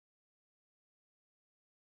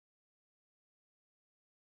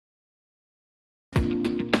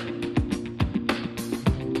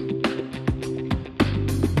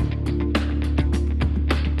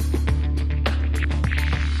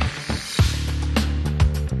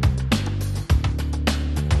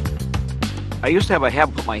I used to have a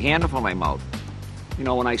habit put my hand in front of my mouth, you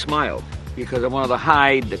know, when I smiled, because I wanted to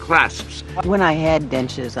hide the clasps. When I had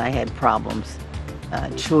dentures, I had problems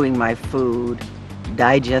chewing my food,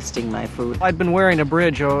 digesting my food. I'd been wearing a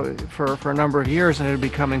bridge for a number of years, and it had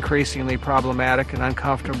become increasingly problematic and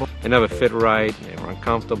uncomfortable. They never fit right, they were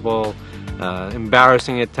uncomfortable,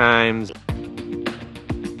 embarrassing at times.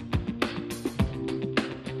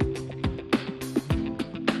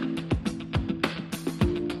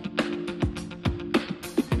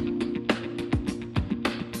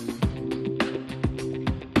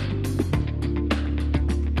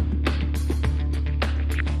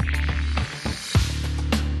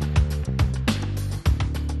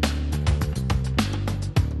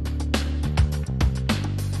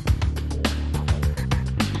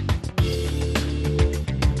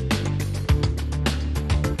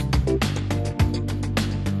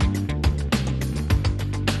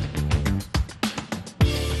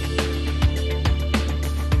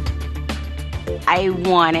 I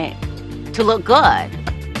want it to look good.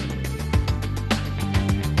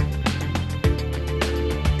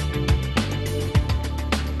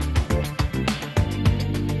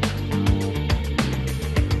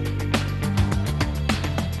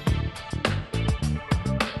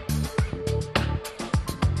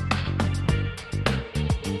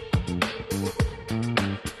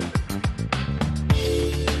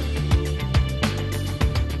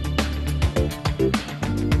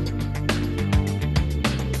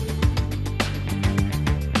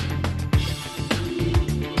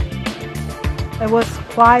 I was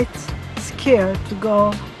quite scared to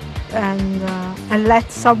go and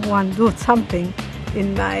let someone do something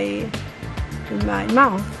in my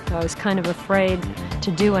mouth. I was kind of afraid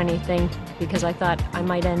to do anything because I thought I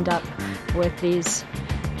might end up with these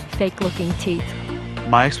fake-looking teeth.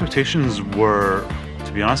 My expectations were,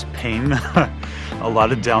 to be honest, pain, a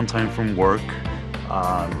lot of downtime from work,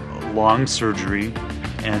 long surgery,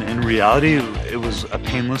 and in reality it was a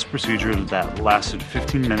painless procedure that lasted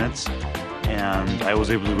 15 minutes. And I was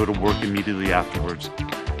able to go to work immediately afterwards.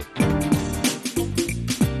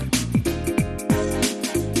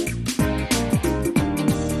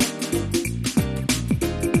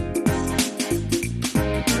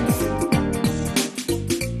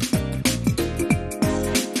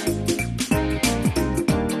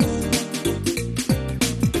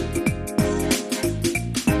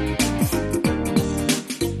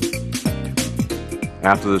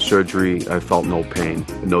 After the surgery, I felt no pain,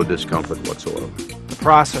 no discomfort whatsoever. The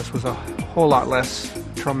process was a whole lot less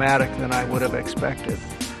traumatic than I would have expected.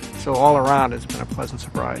 So all around, it's been a pleasant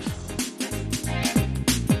surprise.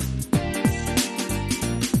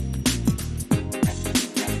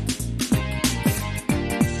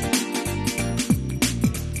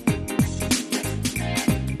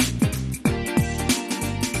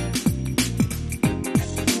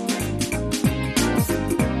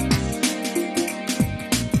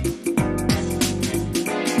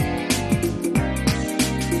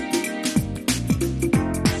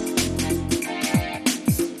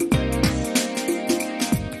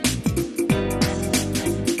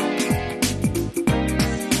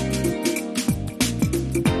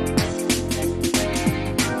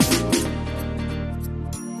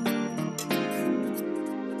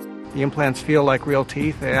 The implants feel like real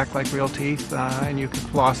teeth, they act like real teeth, and you can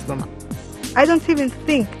floss them. I don't even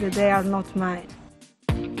think that they are not mine.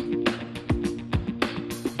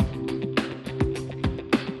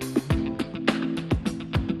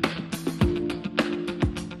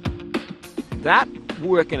 That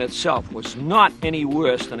work in itself was not any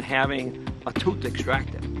worse than having a tooth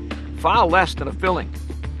extracted, far less than a filling.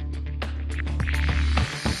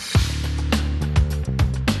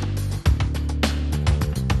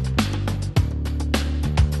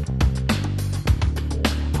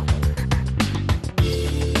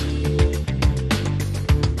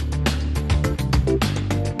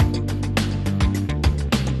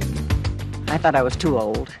 I thought I was too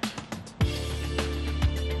old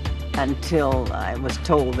until I was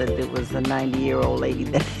told that it was a 90-year-old lady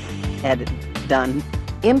that had it done.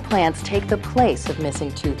 Implants take the place of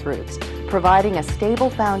missing tooth roots, providing a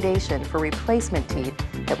stable foundation for replacement teeth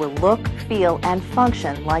that will look, feel, and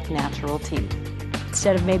function like natural teeth.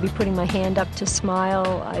 Instead of maybe putting my hand up to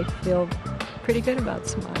smile, I feel pretty good about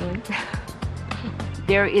smiling.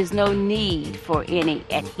 There is no need for any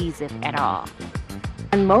adhesive at all.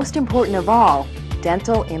 And most important of all,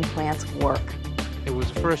 dental implants work. It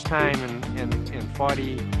was the first time in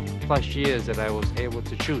 40 plus years that I was able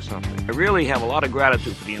to chew something. I really have a lot of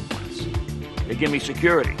gratitude for the implants. They give me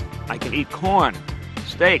security. I can eat corn,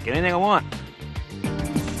 steak, anything I want.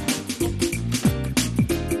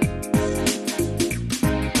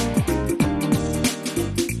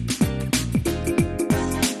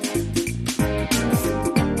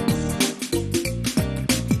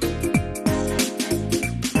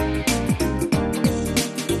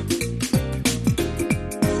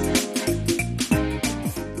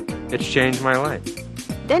 It's changed my life.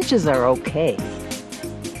 Dentures are okay,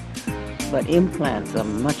 but implants are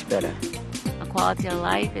much better. The quality of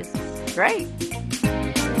life is great.